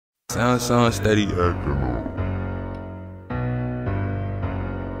Sound steady acting up.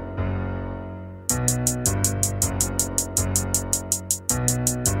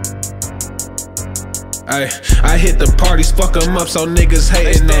 I hit the parties, fuck them up, so niggas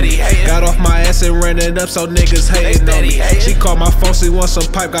hating on me. Got off my ass and ran it up, so niggas hating on me. She called my phone, she want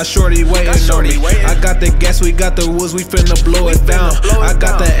some pipe, got shorty waiting on me. I got the gas, we got the woods, we finna blow it down. I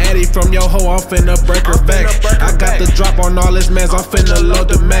got the addy from your hoe, I'm finna break her back. I got the drop on all this mans, I'm finna load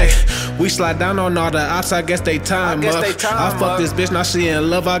the Mac. We slide down on all the ops, I guess they time up. I fuck this bitch, now she in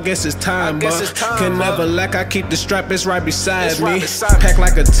love, I guess it's time up. Can never lack, I keep the strap, it's right beside me. Pack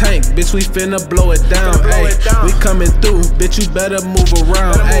like a tank, bitch, we finna blow it down. Ay, we coming through, bitch, you better move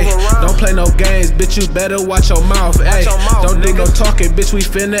around. Ay, don't play no games, bitch, you better watch your mouth. Ay, don't do no talking, bitch, we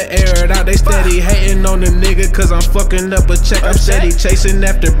finna air it out. They steady hating on the nigga, cause I'm fucking up a check. I'm steady chasing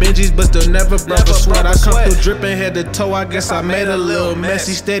after Benjis, but still never broke a sweat. I come through dripping head to toe, I guess I made a little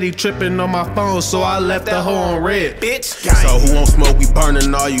messy. Steady tripping on my phone, so I left the hoe on red. Bitch. So who won't smoke? We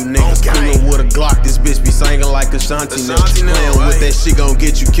burning all you niggas. Cooling with a Glock, this bitch be singing like Ashanti niggas. Playing with that shit gon'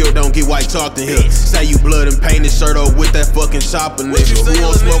 get you killed, don't get white chalked in here. Say you blood and paint this shirt up with that fucking chopper, nigga. Who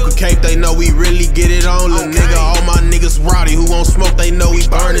won't smoke a cape, they know we really get it on, little nigga. All my niggas rowdy, who won't smoke, they know we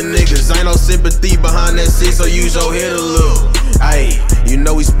burning niggas. Ain't no sympathy behind that shit, so use your head a little. Ayy, you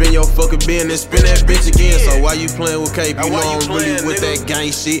know we spin your fucking bin and spin that bitch again. So why you playing with cape? You know I'm really with that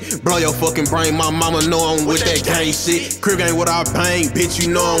gang shit. Blow your fucking brain, my mama know I'm with that gang shit. Crib ain't without pain, bitch,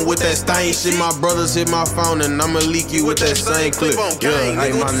 you know I'm with that stain shit. My brothers hit my phone and I'ma leak you with that same clip. Yeah,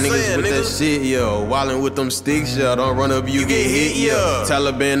 hey, my niggas with that shit, yo. Wildin' with them sticks, yeah. Don't run up, you get hit, yeah.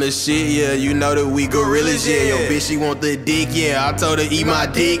 Taliban the shit, yeah. You know that we gorillas, yeah. Yo, bitch, she want the dick, yeah. I told her eat my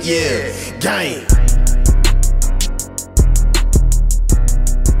dick, yeah. Gang.